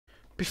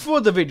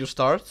before the video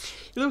starts,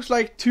 it looks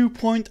like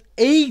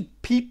 2.8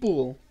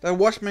 people that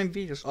watch my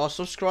videos are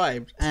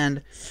subscribed,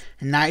 and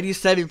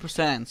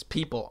 97%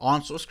 people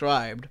aren't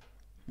subscribed.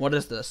 What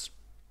is this?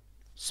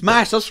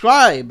 Smash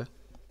subscribe!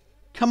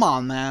 Come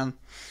on, man.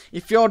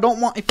 If you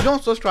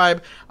don't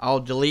subscribe, I'll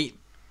delete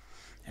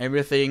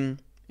everything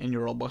in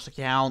your Roblox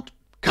account.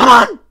 Come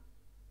on!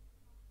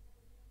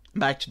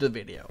 Back to the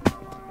video.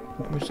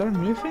 We start a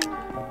new thing?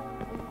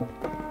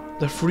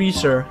 The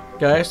freezer.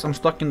 Guys, I'm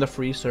stuck in the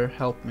freezer.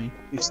 Help me.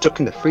 You're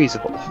stuck in the freezer?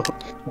 What the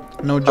fuck?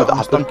 No joke,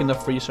 I'm stuck in the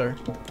freezer.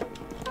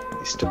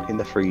 You're stuck in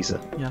the freezer?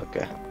 Yeah.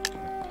 Okay.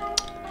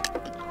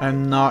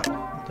 I'm not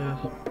the...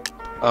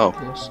 Oh.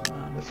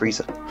 Man. The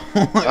freezer.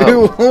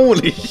 Oh.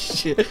 Holy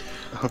shit.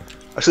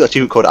 I thought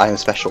you called I am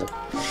special.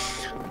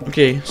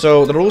 Okay,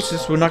 so the rules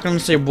is we're not gonna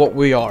say what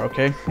we are,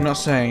 okay? We're not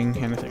saying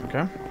anything,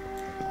 okay?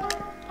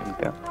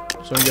 Okay.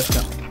 So we just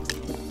gonna...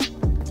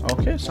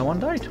 Okay, someone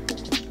died.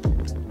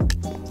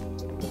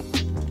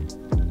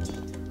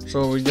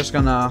 So we're just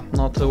gonna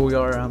not tell who we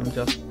are and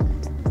just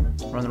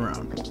run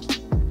around.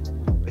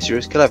 Let's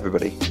just kill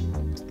everybody.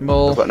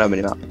 Well, I've got no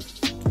mini-map.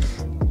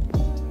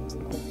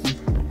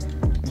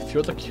 if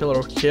you're the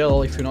killer,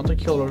 kill. If you're not the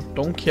killer,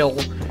 don't kill.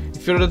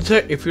 If you're the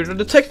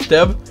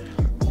detective,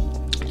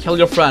 kill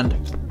your friend.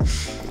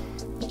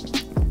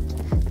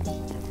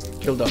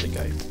 Kill the other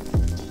guy.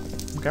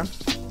 Okay?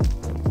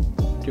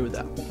 Do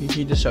that.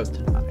 He deserved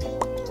to die.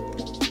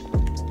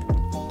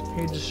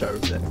 He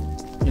deserves it.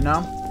 You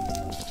know?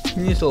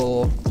 He needs a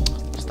little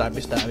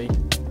stabby stabby.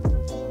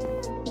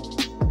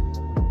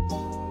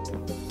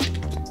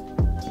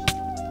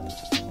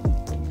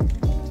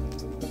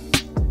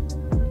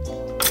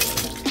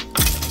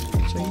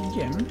 So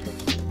yeah.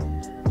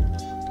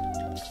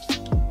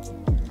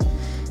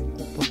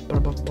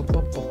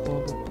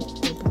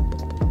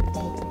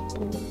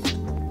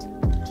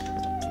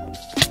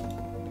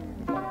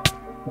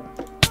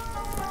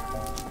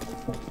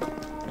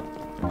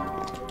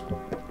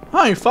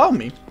 Oh, you found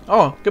me.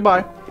 Oh,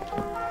 goodbye.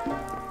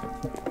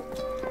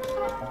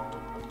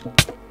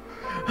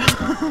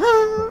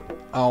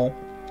 Oh,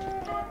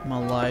 my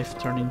life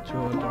turned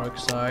into a dark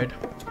side.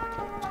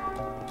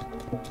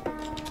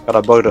 God,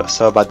 I bugged it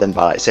so bad then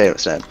by like saying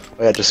its name.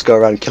 Oh yeah, just go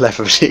around and kill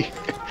everybody.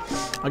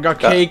 I got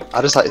cake.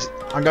 I just like...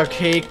 I got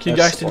cake. You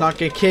guys did not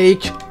get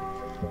cake.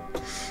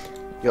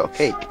 You got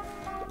cake?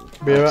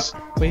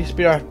 Please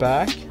be right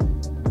back.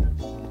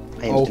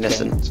 I am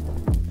innocent.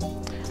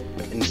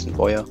 Like innocent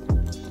boyo.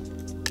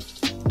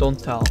 Don't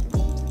tell.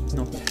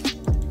 No.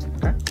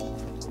 Okay.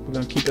 We're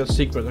gonna keep it a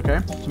secret,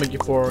 okay? To make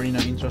it for, you know,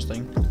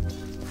 interesting.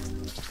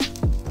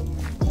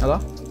 Hello?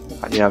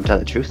 How do you know I'm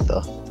telling the truth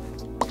though?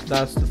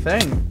 That's the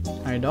thing.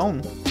 I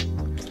don't.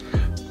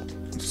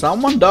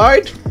 Someone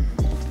died.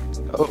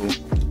 Oh.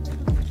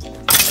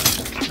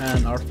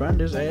 And our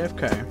friend is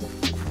AFK.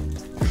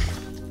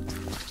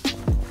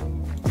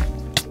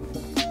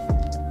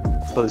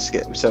 Oh, this is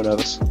getting me so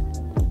nervous.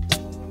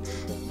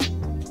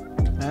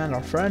 And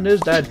our friend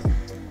is dead.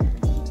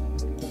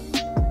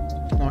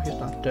 No, he's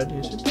not dead.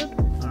 Is he dead?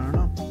 I don't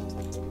know.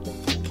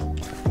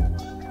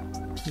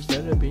 He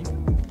better be.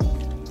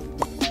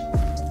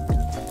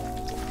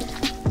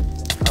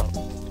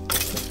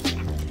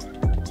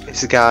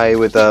 It's a guy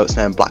with what's his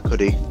name, black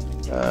hoodie.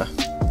 I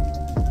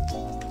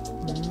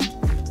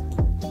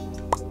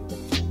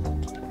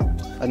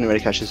didn't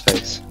really catch his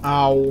face.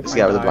 Ow! It's the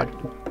guy with the black.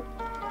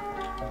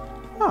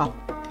 Oh.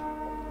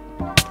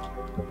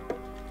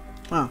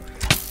 Oh.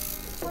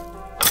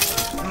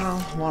 Well,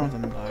 one of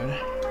them died.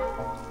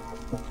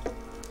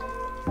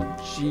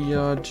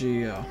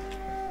 Gia.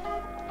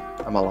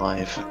 I'm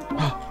alive.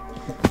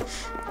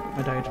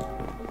 I died.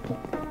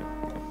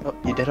 Oh,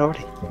 you dead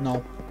already?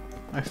 No.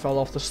 I fell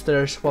off the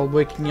stairs while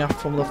waking up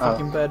from the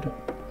fucking bed.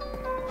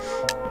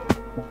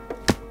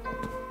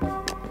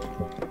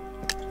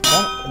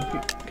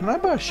 Oh, can I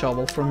buy a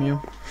shovel from you?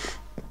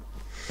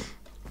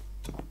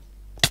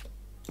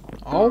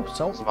 Oh,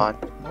 so It's mine.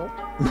 oh.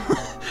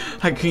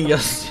 I can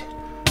just.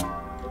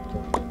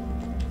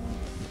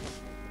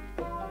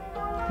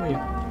 Wait.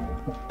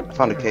 I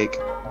found a cake.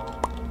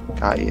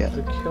 Can't eat it.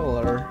 The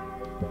killer.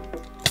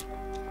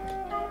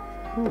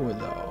 Who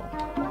though?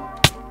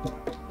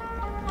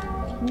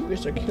 Who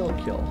is a kill?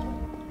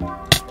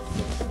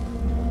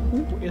 Who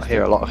is I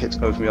hear a lot of hits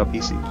coming from your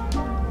PC.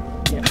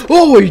 Yeah.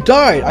 Oh, he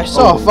died! I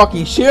saw a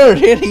fucking shield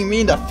hitting me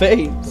in the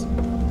face.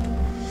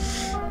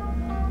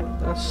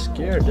 That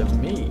scared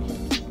me.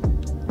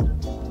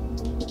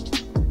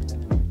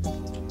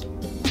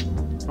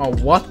 Oh,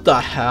 what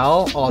the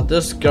hell? Oh,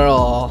 this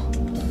girl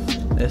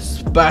is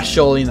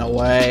special in a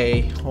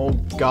way. Oh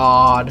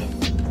god.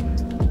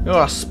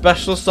 You're a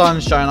special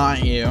sunshine,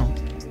 aren't you?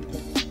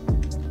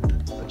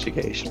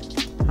 Education.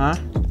 Huh?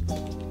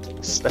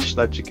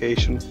 Special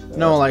education.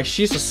 No, like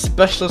she's a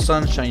special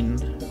sunshine.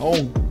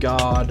 Oh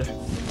god. A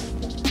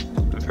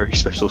very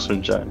special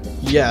sunshine.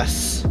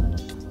 Yes.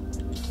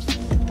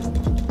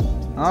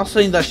 I'm not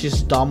saying that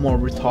she's dumb or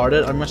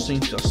retarded. I'm just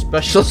saying she's a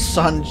special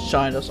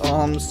sunshine. That's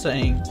all I'm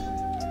saying.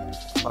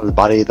 On the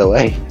body either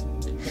way.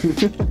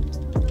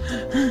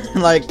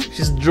 like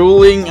she's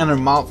drooling and her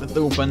mouth is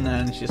open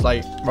and she's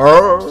like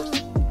 "Brr."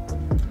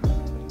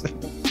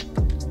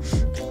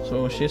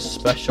 So she's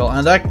special,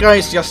 and that guy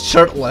is just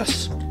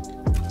shirtless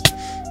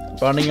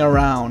running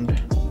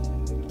around.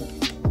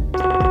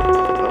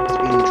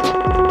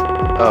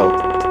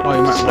 Oh,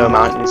 you might snow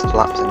mountain is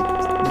collapsing.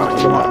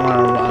 You might want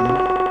to run.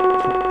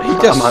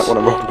 I might want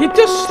to run. He's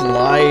just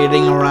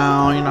sliding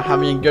around, you know,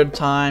 having a good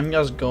time,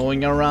 just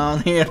going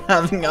around here,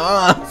 having an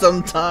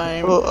awesome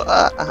time.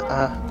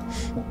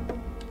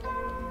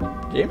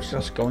 James is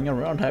just going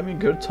around having a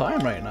good time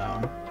right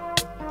now.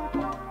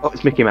 Oh,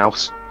 it's Mickey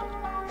Mouse.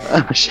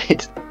 Oh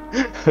shit.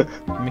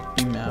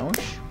 Mickey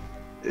Mouse?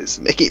 It's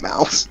Mickey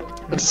Mouse.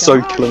 I just saw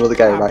him kill another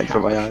guy right in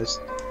front of my eyes.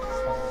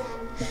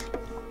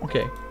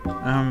 Okay,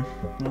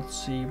 let's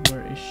see,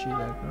 where is she,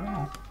 that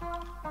girl?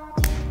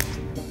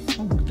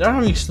 Oh, they're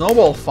having a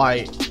snowball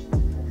fight.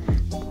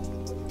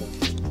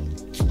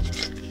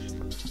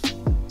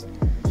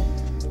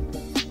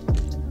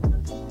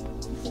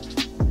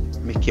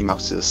 Mickey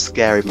Mouse is a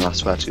scary man, I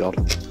swear to God.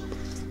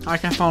 I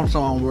can find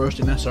someone worse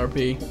in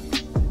SRP.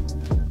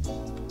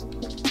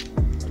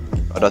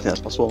 I don't think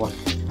that's possible, man.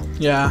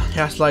 Yeah, he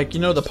has like, you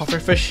know the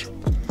pufferfish?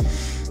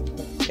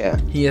 Yeah.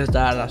 He has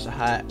that as a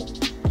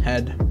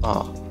head.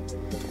 Oh.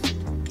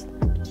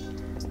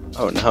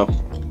 Oh no.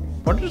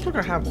 Why does this look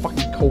like I have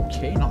fucking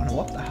cocaine on it?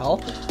 What the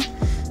hell?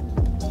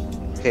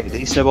 Okay, did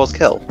these snowballs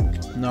kill?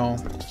 No.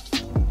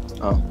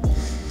 Oh.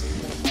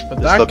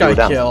 But that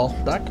guy kill.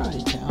 That guy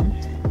he can.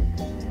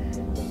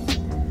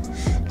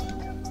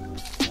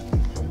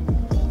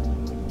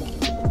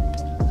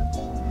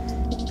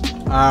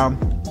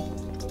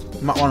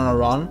 Might wanna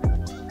run.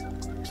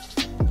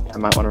 I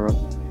might wanna run.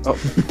 Oh.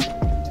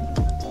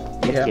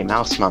 Mickey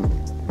Mouse, man.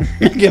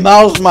 Mickey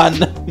Mouse, man!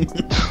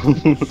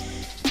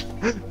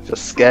 Just a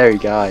scary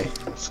guy,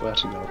 I swear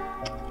to God.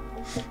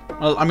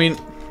 Well, I mean,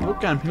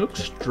 look at him, he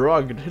looks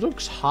drugged, he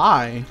looks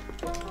high.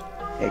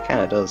 Yeah, he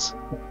kinda does.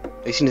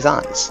 Have you seen his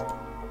eyes?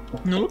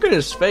 No, look at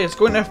his face,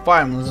 go in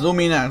F5 and zoom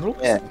in out. Look.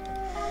 Yeah.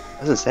 I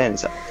wasn't saying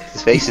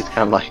his face is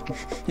kinda like...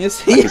 Yes,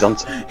 he's on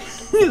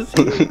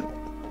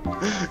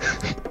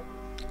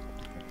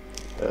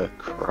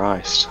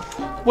Christ.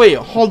 Wait,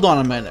 hold on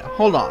a minute,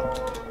 hold on.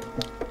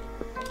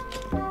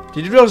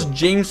 Did you realize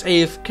James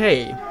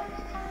AFK?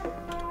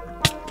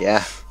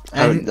 Yeah, I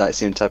haven't like,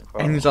 seen him type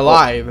of... And he's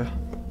alive.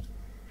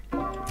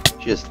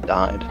 She just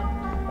died.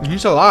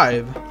 He's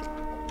alive.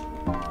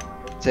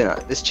 Saying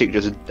that, this chick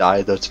just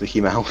died though to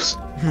Mickey Mouse.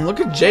 Look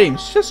at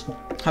James, just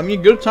having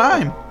a good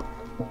time.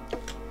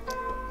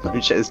 Let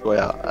me check this boy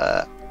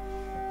out.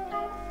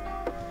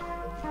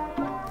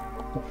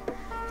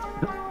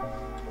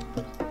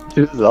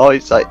 Oh,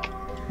 it's like...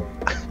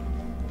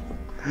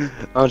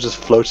 I was just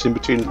floating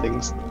between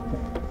things.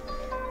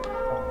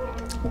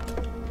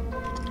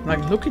 Like,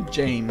 look at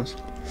James.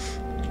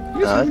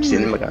 I've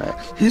seen him again.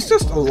 He's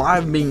just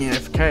alive being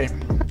AFK.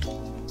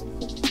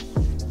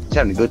 He's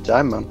having a good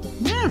time, man.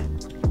 Yeah.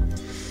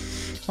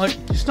 Like,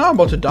 he's not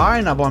about to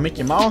die now by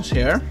Mickey Mouse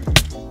here.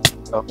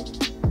 Oh.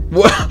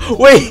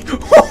 Wait!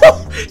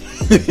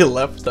 He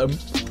left them.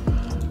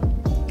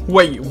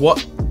 Wait,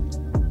 what?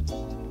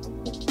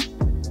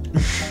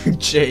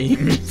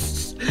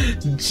 James.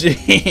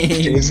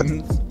 James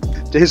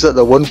is like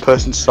the one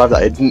person to survive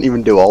that I didn't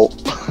even do ult.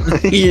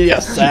 He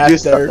just sat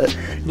there.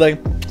 Like,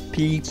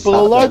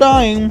 people are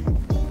dying.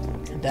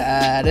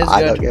 That is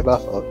I good. don't give a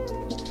fuck.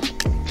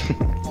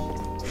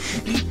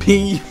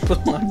 People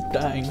are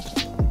dying.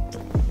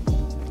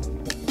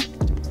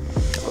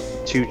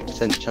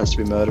 2% chance to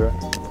be murderer.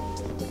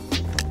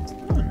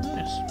 Oh,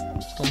 nice.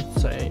 Don't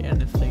say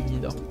anything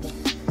either.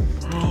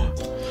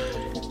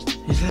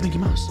 He's that Mickey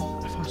Mouse.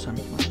 I found some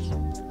Mickey Mouse.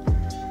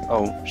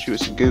 Oh, shoot,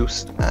 it's a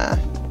goose. Nah.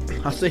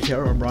 I'll stay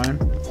here, O'Brien.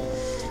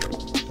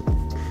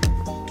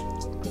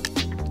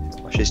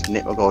 Watch this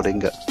nip my gold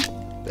ingot,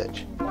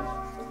 bitch.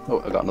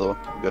 Oh, I got another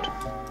one. Good.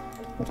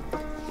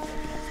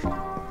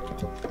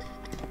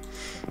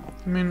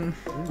 I mean,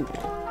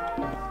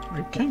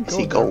 we can't go I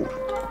see there. gold.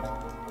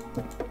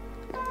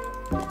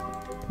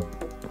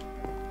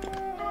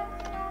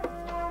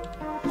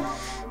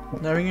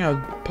 They're having a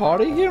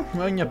party here?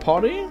 We're having a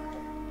party?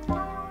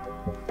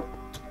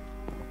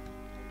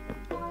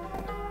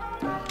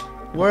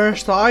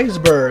 Where's the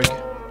iceberg?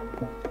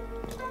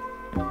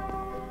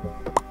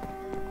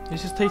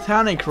 This is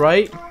Titanic,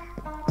 right?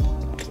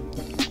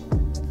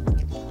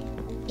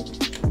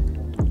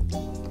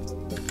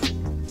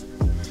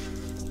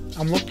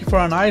 I'm looking for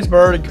an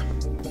iceberg.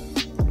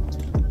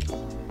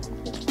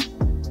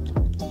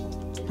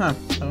 Huh,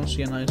 I don't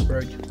see an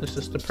iceberg. This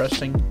is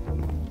depressing.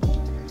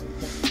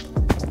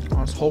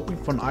 I was hoping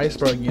for an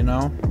iceberg, you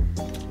know?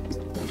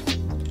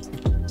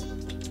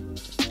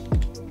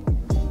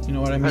 You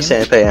know what I mean? I'm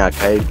saying playing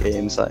arcade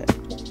games like...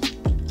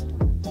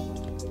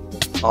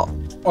 Oh.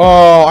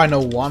 Oh, I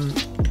know one.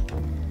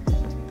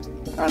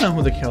 I know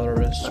who the killer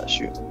is.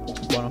 Shoot.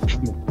 One of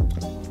them.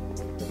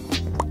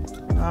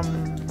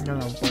 I'm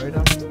gonna avoid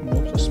them as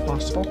much as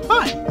possible.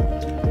 Hi!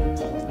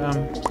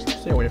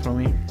 Stay away from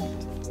me.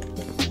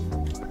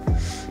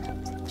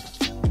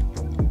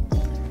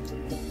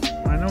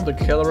 know the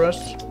killer is?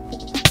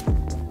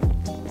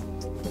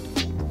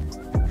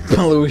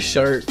 Blue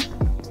shirt.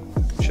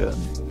 Shit.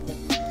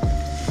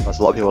 There's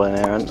a lot of people in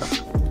here, aren't there?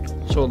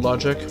 So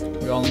logic.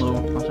 We all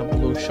know that's a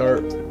blue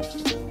shirt.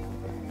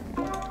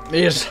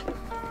 Yes.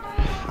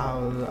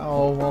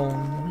 Oh well,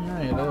 yeah,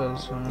 it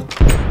is.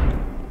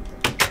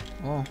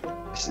 Oh.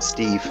 This is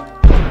Steve.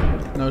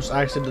 No, it's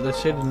actually did they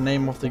say the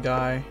name of the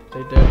guy?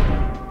 They did.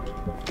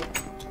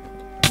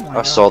 Oh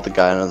I saw the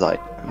guy and I was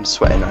like, I'm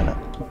sweating right now.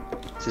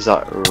 This is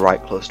like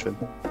right close to him.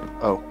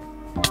 Oh.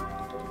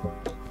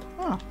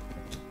 Oh.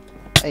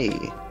 Hey.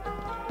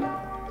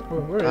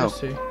 Where is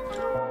he?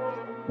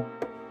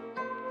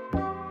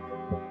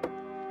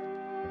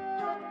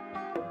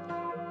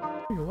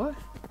 Wait, what?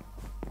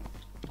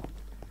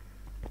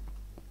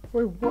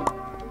 Wait, what?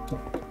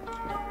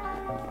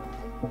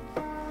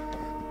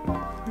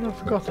 I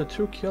forgot the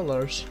two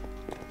killers.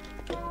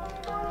 I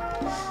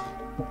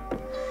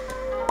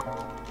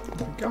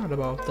forgot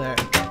about that.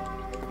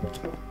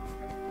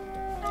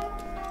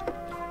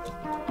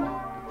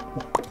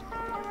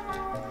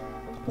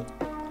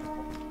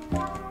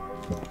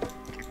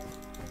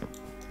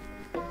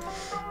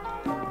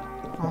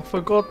 I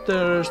forgot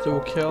there's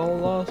two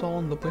killers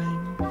on the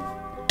plane.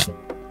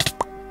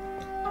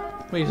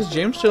 Wait, is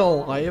James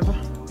still alive?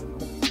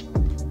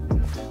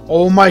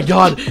 Oh my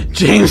god,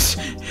 James!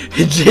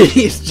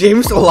 Is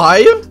James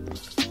alive?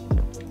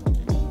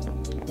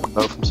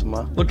 Oh, from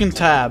somewhere. Look in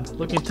tab.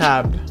 Look in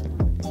tab.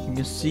 You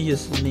can see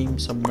his name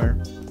somewhere.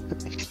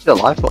 He's still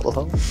alive, what the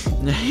hell?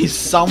 He's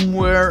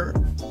somewhere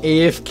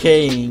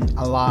AFKing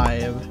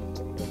alive.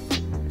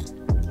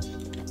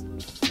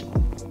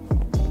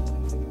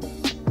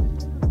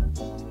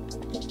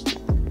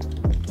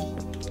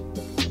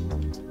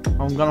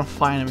 I'm gonna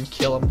find him and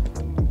kill him.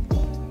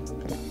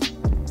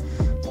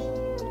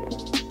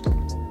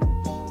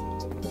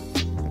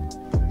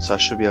 So I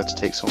should be able to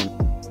take someone.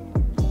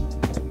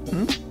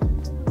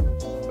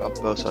 Got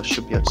a bow, so I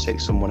should be able to take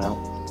someone out.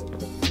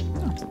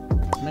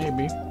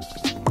 Maybe.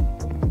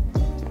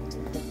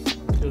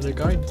 Did the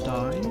guy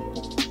die?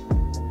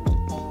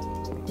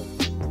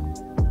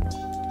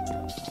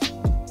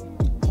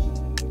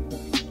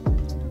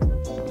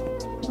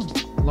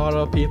 A lot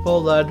of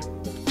people dead.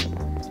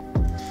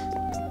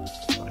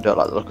 I don't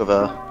like the look of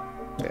her.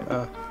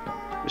 Yeah,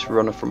 just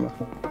running from her.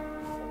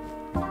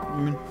 I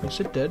mean, is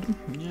it dead?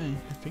 Yeah,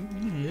 I think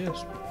he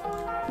is.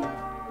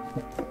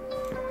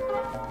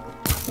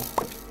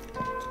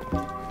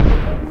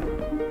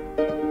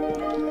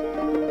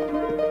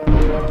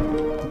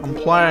 I'm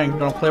playing. You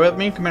wanna play with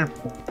me? Come here.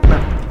 Come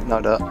here. No,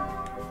 I don't.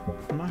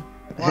 Come on.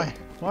 Why?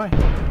 Why?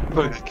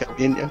 You're gonna get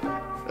me in you.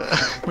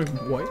 Wait,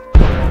 what?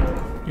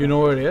 You know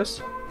where it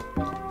is?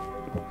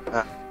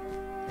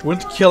 We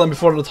want to kill him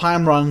before the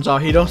time runs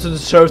out. He doesn't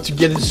deserve to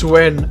get his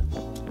win.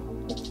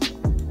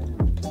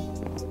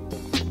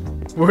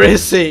 Where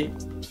is he?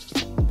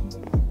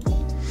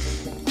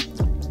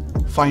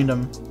 Find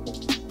him.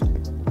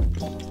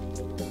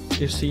 Do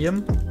you see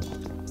him?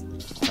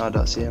 No, I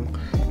don't see him.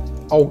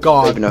 Oh I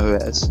god. don't even know who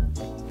it is.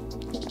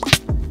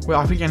 Well,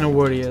 I think I know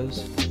where he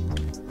is.